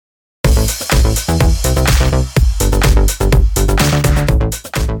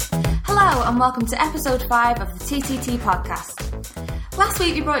welcome to episode 5 of the TTT podcast. Last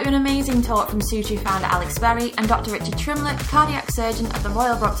week we brought you an amazing talk from Sutro founder Alex Berry and Dr. Richard Trimlett, cardiac surgeon at the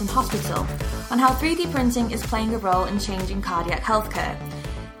Royal Brompton Hospital, on how 3D printing is playing a role in changing cardiac healthcare.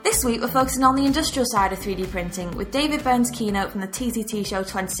 This week we're focusing on the industrial side of 3D printing with David Byrne's keynote from the TTT Show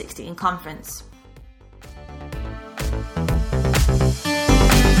 2016 conference.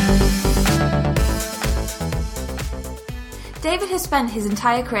 David has spent his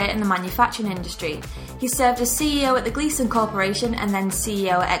entire career in the manufacturing industry. He served as CEO at the Gleason Corporation and then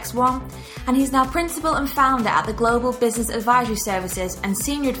CEO at X1, and he's now principal and founder at the Global Business Advisory Services and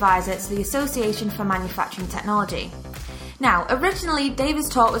senior advisor to the Association for Manufacturing Technology. Now, originally, David's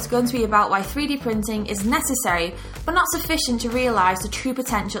talk was going to be about why 3D printing is necessary but not sufficient to realise the true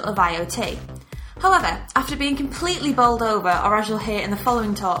potential of IoT. However, after being completely bowled over, or as you'll hear in the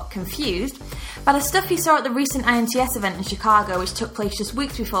following talk, confused, by the stuff he saw at the recent IMTS event in Chicago, which took place just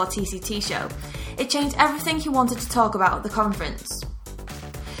weeks before TCT Show, it changed everything he wanted to talk about at the conference.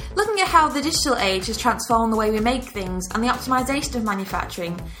 Looking at how the digital age has transformed the way we make things and the optimisation of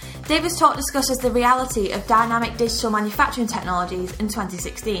manufacturing, David's talk discusses the reality of dynamic digital manufacturing technologies in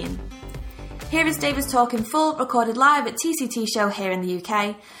 2016. Here is David's talk in full, recorded live at TCT Show here in the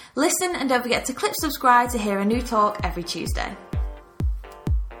UK. Listen and don't forget to click subscribe to hear a new talk every Tuesday.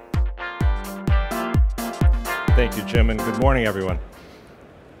 Thank you, Jim, and good morning, everyone.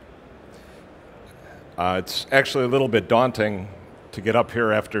 It's actually a little bit daunting to get up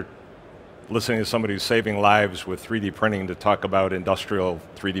here after listening to somebody who's saving lives with 3D printing to talk about industrial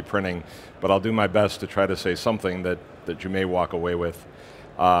 3D printing, but I'll do my best to try to say something that you may walk away with.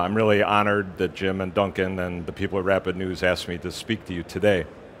 I'm really honored that Jim and Duncan and the people at Rapid News asked me to speak to you today.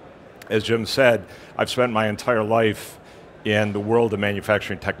 As Jim said, I've spent my entire life in the world of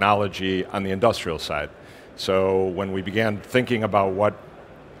manufacturing technology on the industrial side. So when we began thinking about what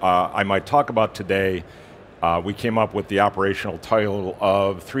I might talk about today, we came up with the operational title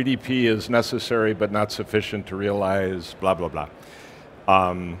of 3DP is necessary but not sufficient to realize blah, blah, blah.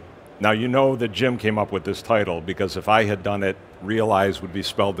 Now you know that Jim came up with this title because if I had done it, realize would be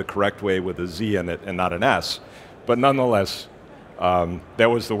spelled the correct way with a Z in it and not an S. But nonetheless, that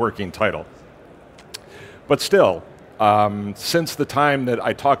was the working title. But still, since the time that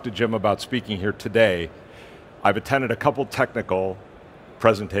I talked to Jim about speaking here today, I've attended a couple technical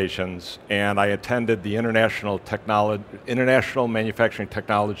presentations, and I attended the International Manufacturing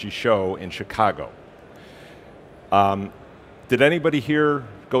Technology Show in Chicago. Did anybody here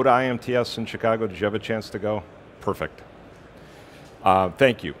go to IMTS in Chicago? Did you have a chance to go? Perfect.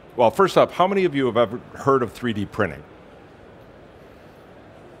 Thank you. Well, first up, how many of you have ever heard of 3D printing?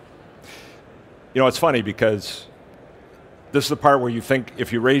 You know, it's funny because this is the part where you think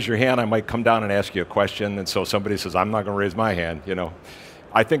if you raise your hand, I might come down and ask you a question, and so somebody says, I'm not going to raise my hand, you know.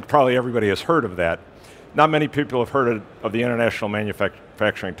 I think probably everybody has heard of that. Not many people have heard of the International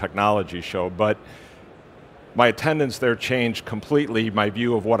Manufacturing Technology Show, but my attendance there changed completely my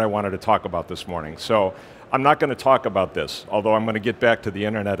view of what I wanted to talk about this morning. So I'm not going to talk about this, although I'm going to get back to the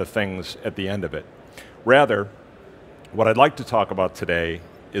Internet of Things at the end of it. Rather, what I'd like to talk about today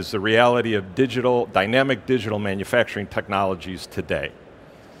is the reality of dynamic digital manufacturing technologies today.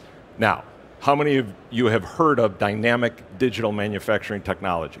 Now, how many of you have heard of dynamic digital manufacturing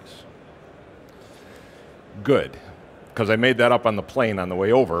technologies? Good, because I made that up on the plane on the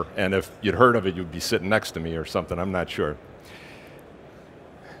way over, and if you'd heard of it, you'd be sitting next to me or something, I'm not sure.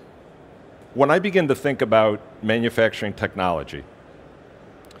 When I begin to think about manufacturing technology,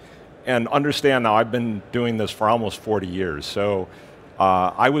 and understand now I've been doing this for almost 40 years, so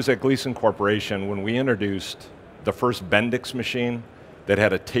I was at Gleason Corporation when we introduced the first Bendix machine that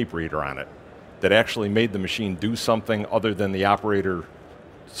had a tape reader on it, that actually made the machine do something other than the operator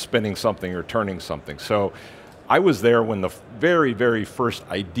spinning something or turning something. So I was there when the very, very first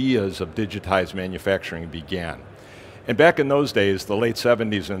ideas of digitized manufacturing began. And back in those days, the late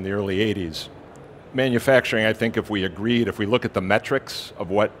 70s and the early 80s, manufacturing, I think if we look at the metrics of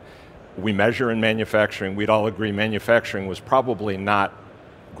what we measure in manufacturing, we'd all agree manufacturing was probably not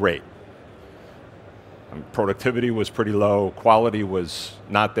great. Productivity was pretty low, quality was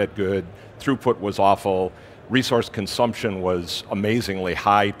not that good, throughput was awful, resource consumption was amazingly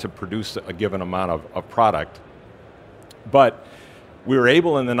high to produce a given amount of product. But we were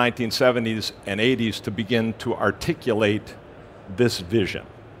able in the 1970s and 80s to begin to articulate this vision,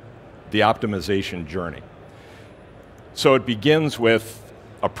 the optimization journey. So it begins with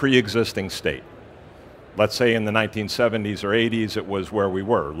a pre-existing state. Let's say in the 1970s or 80s, it was where we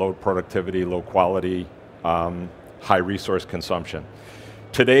were, low productivity, low quality, high resource consumption.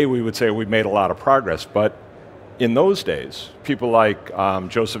 Today, we would say we've made a lot of progress, but in those days, people like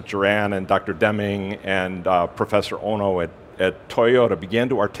Joseph Juran and Dr. Deming and Professor Ono at Toyota began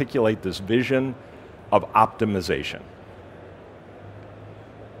to articulate this vision of optimization.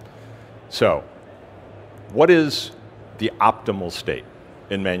 So, what is the optimal state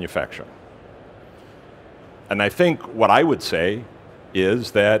in manufacturing? And I think what I would say is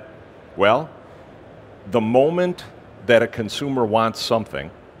that, well, the moment that a consumer wants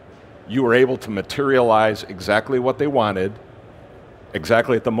something, you were able to materialize exactly what they wanted,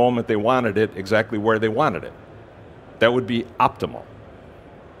 exactly at the moment they wanted it, exactly where they wanted it. That would be optimal,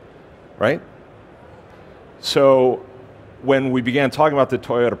 right? So when we began talking about the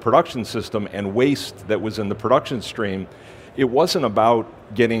Toyota production system and waste that was in the production stream, it wasn't about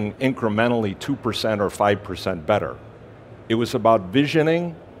getting incrementally 2% or 5% better. It was about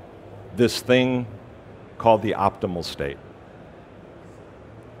visioning this thing called the optimal state.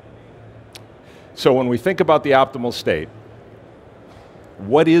 So when we think about the optimal state,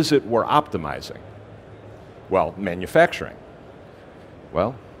 what is it we're optimizing? Well, manufacturing.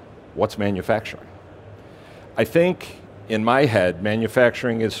 Well, what's manufacturing? I think in my head,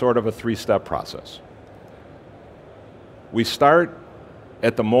 manufacturing is sort of a three-step process. We start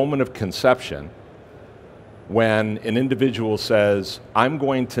at the moment of conception when an individual says, I'm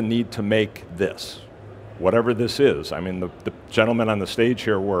going to need to make this, whatever this is. I mean, the gentlemen on the stage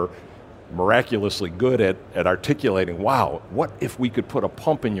here were miraculously good at articulating, wow, what if we could put a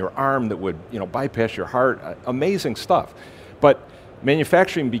pump in your arm that would, bypass your heart? Amazing stuff. But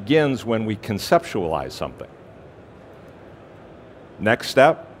manufacturing begins when we conceptualize something. Next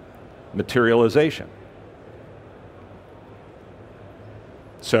step, materialization.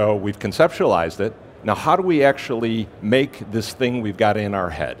 So we've conceptualized it. Now how do we actually make this thing we've got in our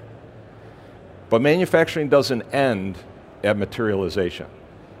head? But manufacturing doesn't end at materialization.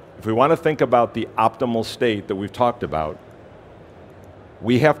 If we want to think about the optimal state that we've talked about,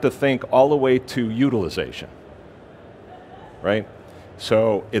 we have to think all the way to utilization, right?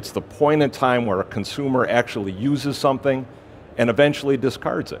 So it's the point in time where a consumer actually uses something and eventually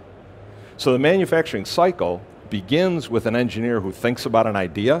discards it. So the manufacturing cycle begins with an engineer who thinks about an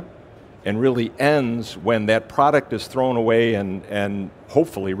idea and really ends when that product is thrown away and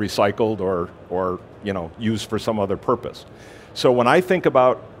hopefully recycled or used for some other purpose. So when I think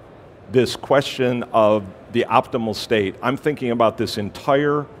about this question of the optimal state, I'm thinking about this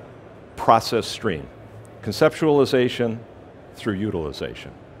entire process stream, conceptualization through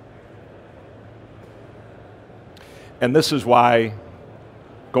utilization. And this is why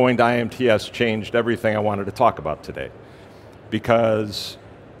going to IMTS changed everything I wanted to talk about today, because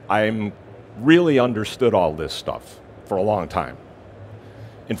I'm really understood all this stuff for a long time.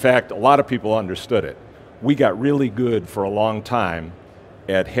 In fact, a lot of people understood it. We got really good for a long time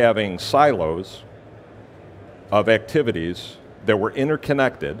at having silos of activities that were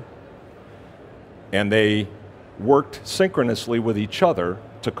interconnected, and they worked synchronously with each other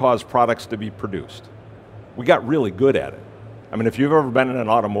to cause products to be produced. We got really good at it. I mean, if you've ever been in an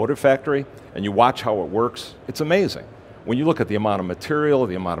automotive factory and you watch how it works, it's amazing. When you look at the amount of material,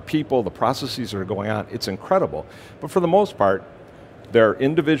 the amount of people, the processes that are going on, it's incredible. But for the most part, there are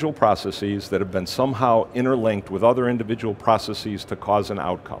individual processes that have been somehow interlinked with other individual processes to cause an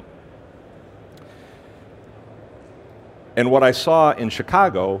outcome. And what I saw in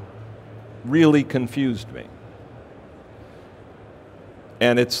Chicago really confused me.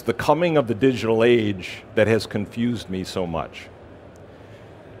 And it's the coming of the digital age that has confused me so much.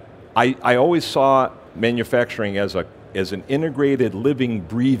 I always saw manufacturing as an integrated, living,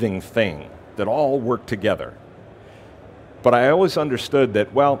 breathing thing that all worked together. But I always understood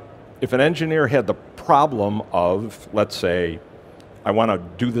that, well, if an engineer had the problem of, let's say, I want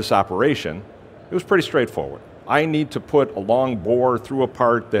to do this operation, it was pretty straightforward. I need to put a long bore through a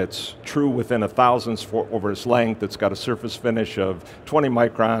part that's true within a thousandths over its length, that's got a surface finish of 20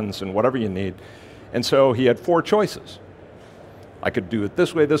 microns and whatever you need. And so he had 4 choices. I could do it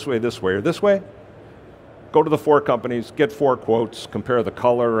this way, this way, this way, or this way. Go to the 4 companies, get 4 quotes, compare the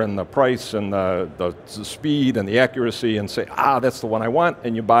color and the price and the speed and the accuracy and say, that's the one I want,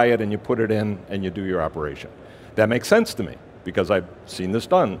 and you buy it and you put it in and you do your operation. That makes sense to me because I've seen this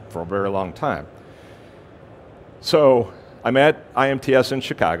done for a very long time. So I'm at IMTS in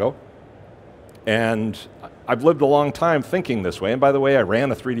Chicago, and I've lived a long time thinking this way. And by the way, I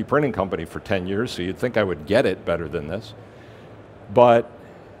ran a 3D printing company for 10 years, so you'd think I would get it better than this. But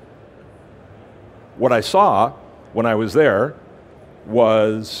what I saw when I was there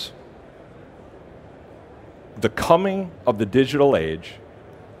was the coming of the digital age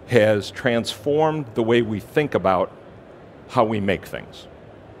has transformed the way we think about how we make things.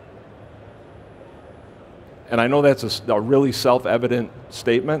 And I know that's a really self-evident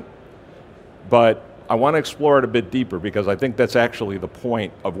statement, but I want to explore it a bit deeper because I think that's actually the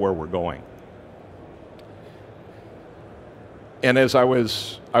point of where we're going. And as I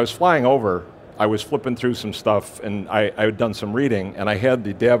was flying over, I was flipping through some stuff, and I had done some reading, and I had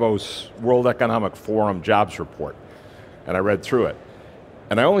the Davos World Economic Forum jobs report, and I read through it.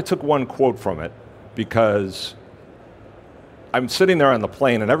 And I only took one quote from it because I'm sitting there on the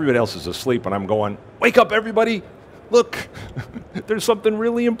plane, and everybody else is asleep, and I'm going, wake up, everybody! Look, there's something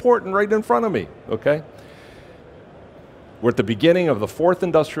really important right in front of me, okay? We're at the beginning of the fourth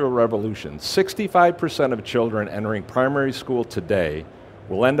industrial revolution. 65% of children entering primary school today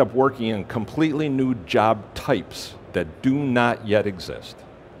will end up working in completely new job types that do not yet exist.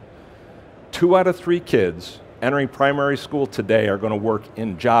 2 out of 3 kids entering primary school today are going to work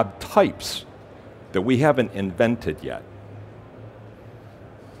in job types that we haven't invented yet.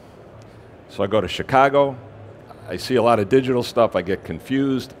 So I go to Chicago, I see a lot of digital stuff, I get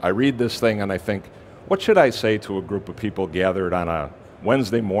confused, I read this thing and I think, what should I say to a group of people gathered on a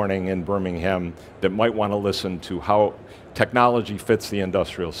Wednesday morning in Birmingham that might want to listen to how technology fits the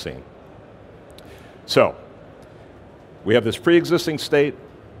industrial scene? So, we have this pre-existing state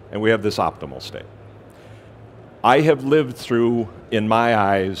and we have this optimal state. I have lived through, in my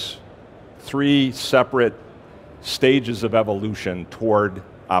eyes, 3 separate stages of evolution toward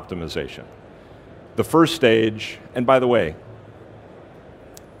optimization. The first stage, and by the way,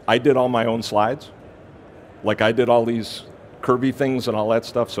 I did all my own slides. Like I did all these curvy things and all that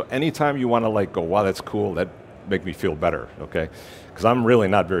stuff. So anytime you want to like go, wow, that's cool, that make me feel better, okay? Because I'm really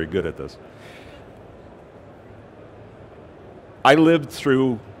not very good at this. I lived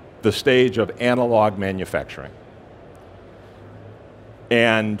through the stage of analog manufacturing.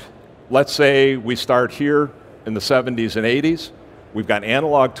 And let's say we start here in the 70s and 80s. We've got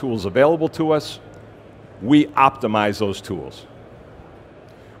analog tools available to us. We optimize those tools.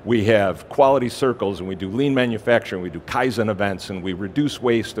 We have quality circles, and we do lean manufacturing, we do Kaizen events, and we reduce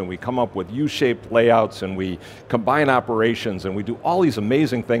waste, and we come up with U-shaped layouts, and we combine operations, and we do all these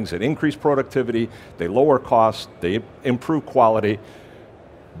amazing things that increase productivity, they lower costs, they improve quality.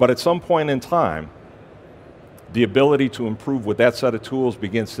 But at some point in time, the ability to improve with that set of tools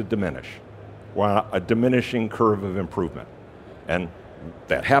begins to diminish. We're on a diminishing curve of improvement. And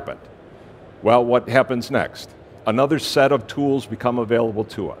that happened. Well, what happens next? Another set of tools become available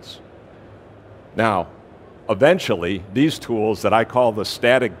to us. Now, eventually, these tools that I call the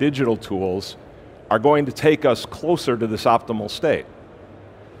static digital tools are going to take us closer to this optimal state.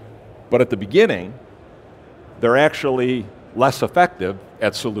 But at the beginning, they're actually less effective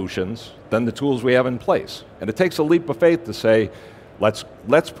at solutions than the tools we have in place. And it takes a leap of faith to say, let's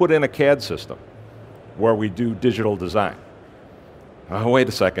put in a CAD system where we do digital design. Oh, wait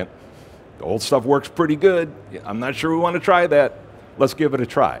a second. The old stuff works pretty good. I'm not sure we want to try that. Let's give it a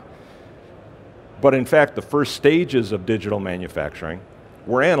try. But in fact, the first stages of digital manufacturing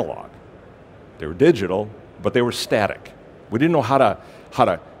were analog. They were digital, but they were static. We didn't know how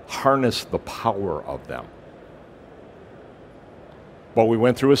to harness the power of them. But we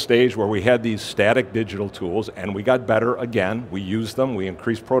went through a stage where we had these static digital tools, and we got better again. We used them, we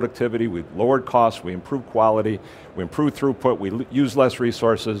increased productivity, we lowered costs, we improved quality, we improved throughput, we used less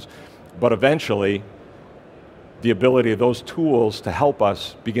resources. But eventually, the ability of those tools to help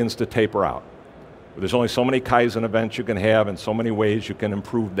us begins to taper out. There's only so many Kaizen events you can have and so many ways you can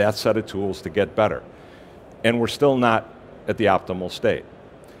improve that set of tools to get better. And we're still not at the optimal state.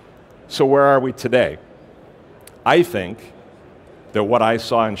 So where are we today? I think that what I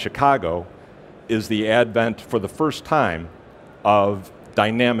saw in Chicago is the advent for the first time of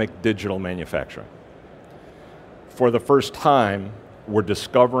dynamic digital manufacturing. For the first time, we're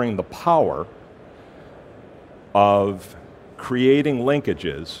discovering the power of creating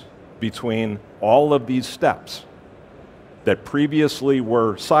linkages between all of these steps that previously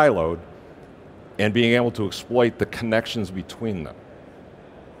were siloed and being able to exploit the connections between them.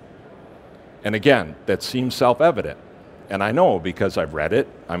 And again, that seems self-evident. And I know because I've read it,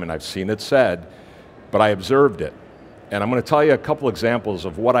 I've seen it said, but I observed it. And I'm going to tell you a couple examples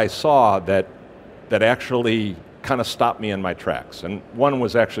of what I saw that actually kind of stopped me in my tracks. And one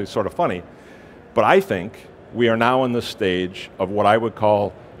was actually sort of funny, but I think we are now in the stage of what I would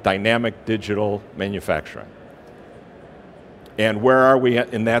call dynamic digital manufacturing. And where are we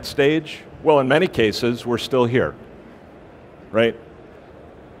in that stage? Well, in many cases, we're still here, right?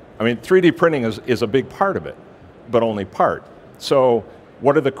 3D printing is a big part of it, but only part. So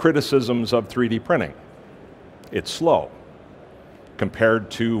what are the criticisms of 3D printing? It's slow.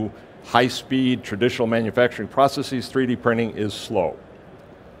 Compared to high-speed traditional manufacturing processes, 3D printing is slow.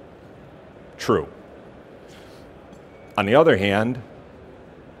 True. On the other hand,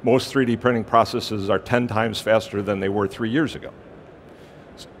 most 3D printing processes are 10 times faster than they were 3 years ago.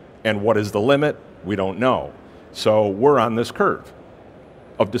 And what is the limit? We don't know. So we're on this curve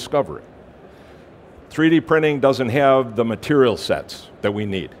of discovery. 3D printing doesn't have the material sets that we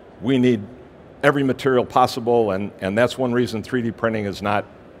need. We need every material possible, and that's one reason 3D printing is not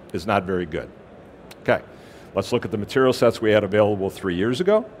very good. Okay, let's look at the material sets we had available 3 years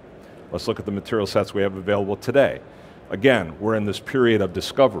ago. Let's look at the material sets we have available today. Again, we're in this period of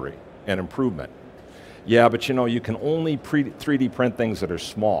discovery and improvement. Yeah, but you know, you can only 3D print things that are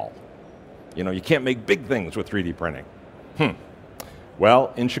small. You know, you can't make big things with 3D printing.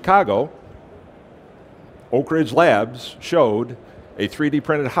 Well, in Chicago, Oak Ridge Labs showed a 3D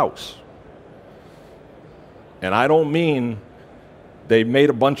printed house. And I don't mean they made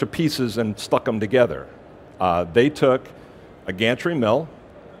a bunch of pieces and stuck them together. They took a gantry mill,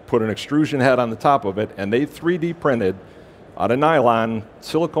 put an extrusion head on the top of it, and they 3D printed out of nylon,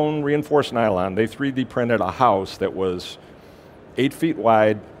 silicone reinforced nylon, they 3D printed a house that was 8 feet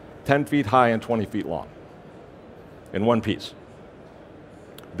wide, 10 feet high, and 20 feet long in one piece.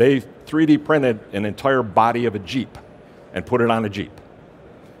 They 3D printed an entire body of a Jeep and put it on a Jeep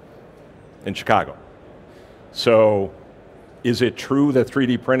in Chicago. So is it true that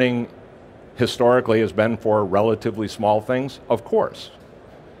 3D printing historically has been for relatively small things? Of course.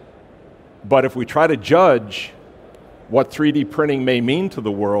 But if we try to judge what 3D printing may mean to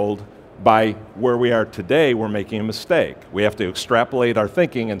the world by where we are today, we're making a mistake. We have to extrapolate our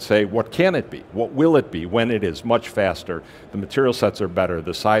thinking and say, what can it be? What will it be when it is much faster, the material sets are better,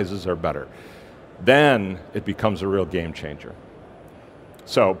 the sizes are better? Then it becomes a real game changer.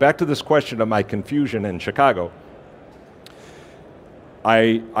 So back to this question of my confusion in Chicago.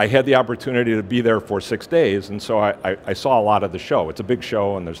 I had the opportunity to be there for 6 days, and so I saw a lot of the show. It's a big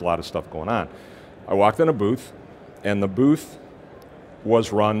show, and there's a lot of stuff going on. I walked in a booth, and the booth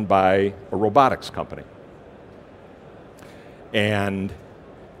was run by a robotics company. And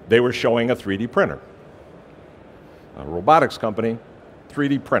they were showing a 3D printer. A robotics company,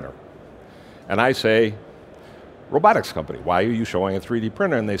 3D printer. And I say, robotics company, why are you showing a 3D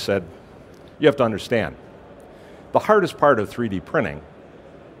printer? And they said, you have to understand, the hardest part of 3D printing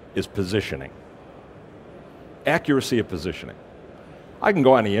is positioning. Accuracy of positioning. I can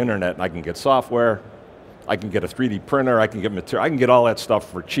go on the internet and I can get software, I can get a 3D printer, I can get material, I can get all that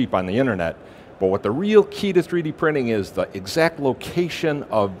stuff for cheap on the internet, but what the real key to 3D printing is the exact location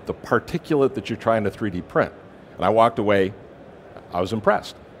of the particulate that you're trying to 3D print. And I walked away, I was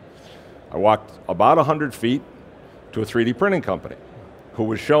impressed. I walked about 100 feet to a 3D printing company who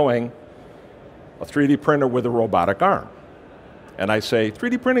was showing a 3D printer with a robotic arm. And I say,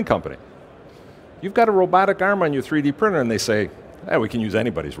 3D printing company, you've got a robotic arm on your 3D printer, and they say, we can use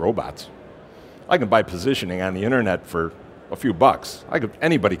anybody's robots. I can buy positioning on the internet for a few bucks.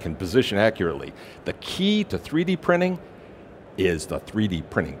 Anybody can position accurately. The key to 3D printing is the 3D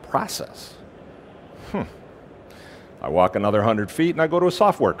printing process. I walk another 100 feet and I go to a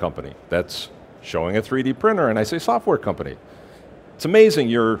software company that's showing a 3D printer, and I say, software company, it's amazing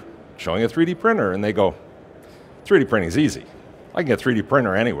you're showing a 3D printer. And they go, 3D printing is easy. I can get a 3D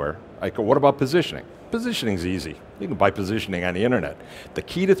printer anywhere. I go, what about positioning? Positioning's easy. You can buy positioning on the internet. The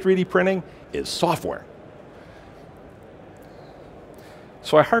key to 3D printing is software.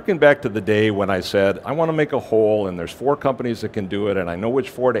 So I hearken back to the day when I said, I want to make a hole, and there's 4 companies that can do it, and I know which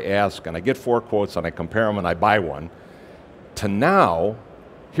 4 to ask, and I get 4 quotes, and I compare them, and I buy one, to now,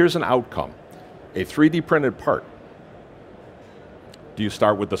 here's an outcome. A 3D printed part. Do you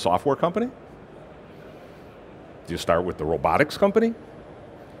start with the software company? Do you start with the robotics company?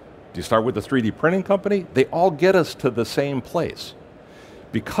 Do you start with the 3D printing company? They all get us to the same place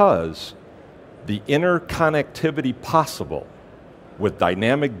because the interconnectivity possible with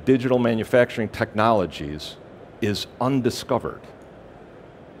dynamic digital manufacturing technologies is undiscovered.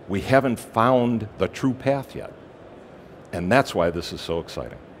 We haven't found the true path yet. And that's why this is so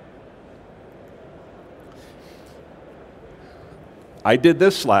exciting. I did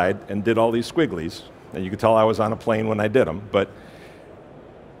this slide and did all these squigglies, and you can tell I was on a plane when I did them, but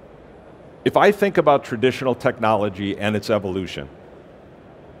if I think about traditional technology and its evolution,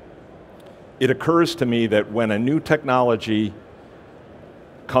 it occurs to me that when a new technology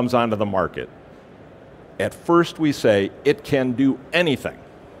comes onto the market, at first we say it can do anything.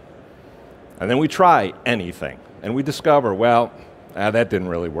 And then we try anything, and we discover, well, that didn't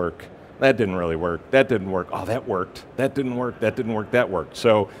really work. That didn't really work. That didn't work. Oh, that worked. That didn't work. That didn't work. That worked.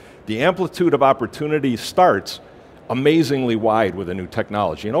 So the amplitude of opportunity starts amazingly wide with a new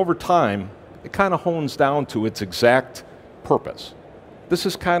technology. And over time, it kind of hones down to its exact purpose. This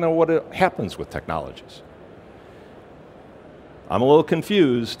is kind of what happens with technologies. I'm a little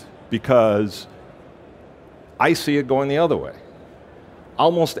confused because I see it going the other way.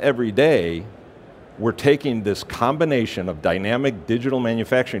 Almost every day, we're taking this combination of dynamic digital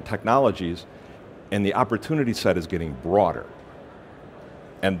manufacturing technologies, and the opportunity set is getting broader.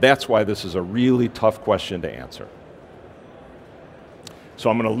 And that's why this is a really tough question to answer. So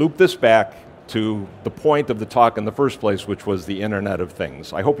I'm going to loop this back to the point of the talk in the first place, which was the Internet of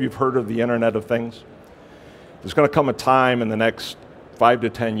Things. I hope you've heard of the Internet of Things. There's going to come a time in the next 5 to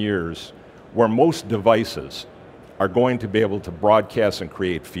 10 years where most devices are going to be able to broadcast and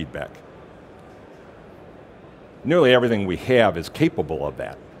create feedback. Nearly everything we have is capable of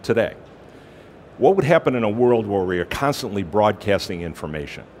that today. What would happen in a world where we are constantly broadcasting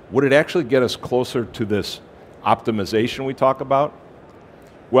information? Would it actually get us closer to this optimization we talk about?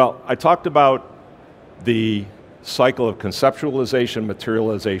 Well, I talked about the cycle of conceptualization,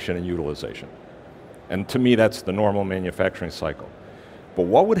 materialization, and utilization. And to me, that's the normal manufacturing cycle. But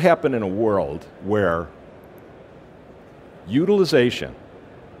what would happen in a world where utilization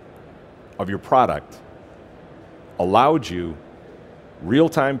of your product allowed you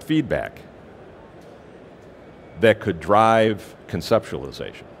real-time feedback that could drive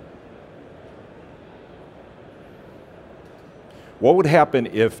conceptualization? What would happen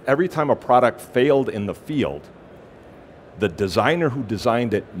if every time a product failed in the field, the designer who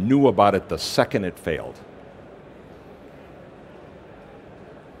designed it knew about it the second it failed?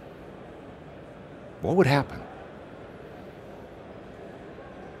 What would happen?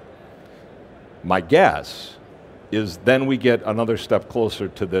 My guess is then we get another step closer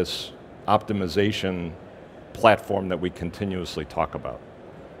to this optimization platform that we continuously talk about.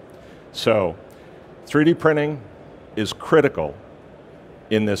 So 3D printing is critical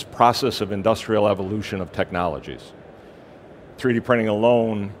in this process of industrial evolution of technologies. 3D printing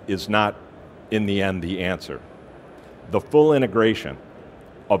alone is not, in the end, the answer. The full integration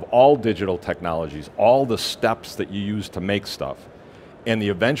of all digital technologies, all the steps that you use to make stuff, and the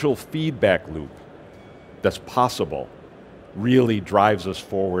eventual feedback loop that's possible really drives us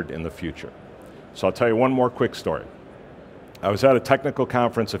forward in the future. So I'll tell you one more quick story. I was at a technical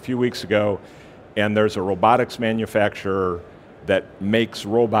conference a few weeks ago, and there's a robotics manufacturer that makes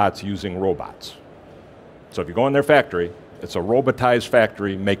robots using robots. So if you go in their factory, it's a robotized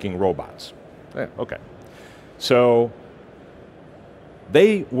factory making robots. Okay. So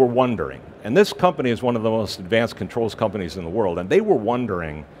they were wondering, and this company is one of the most advanced controls companies in the world, and they were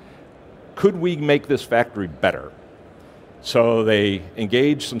wondering, could we make this factory better? So they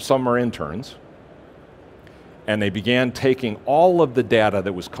engaged some summer interns, and they began taking all of the data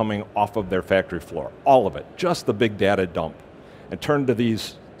that was coming off of their factory floor, all of it, just the big data dump, and turned to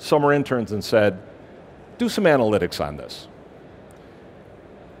these summer interns and said, do some analytics on this.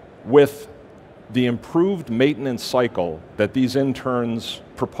 With the improved maintenance cycle that these interns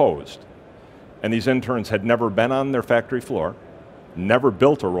proposed, and these interns had never been on their factory floor, never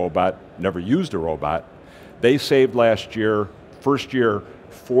built a robot, never used a robot, they saved last year, first year,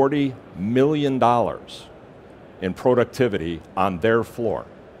 $40 million in productivity on their floor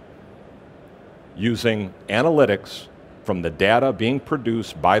using analytics from the data being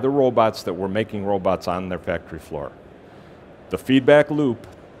produced by the robots that were making robots on their factory floor. The feedback loop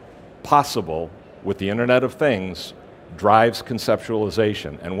possible with the Internet of Things drives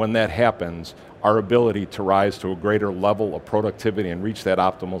conceptualization, and when that happens, our ability to rise to a greater level of productivity and reach that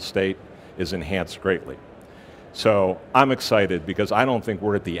optimal state is enhanced greatly. So I'm excited because I don't think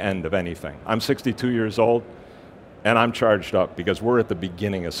we're at the end of anything. I'm 62 years old, and I'm charged up because we're at the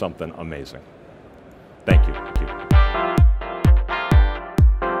beginning of something amazing. Thank you.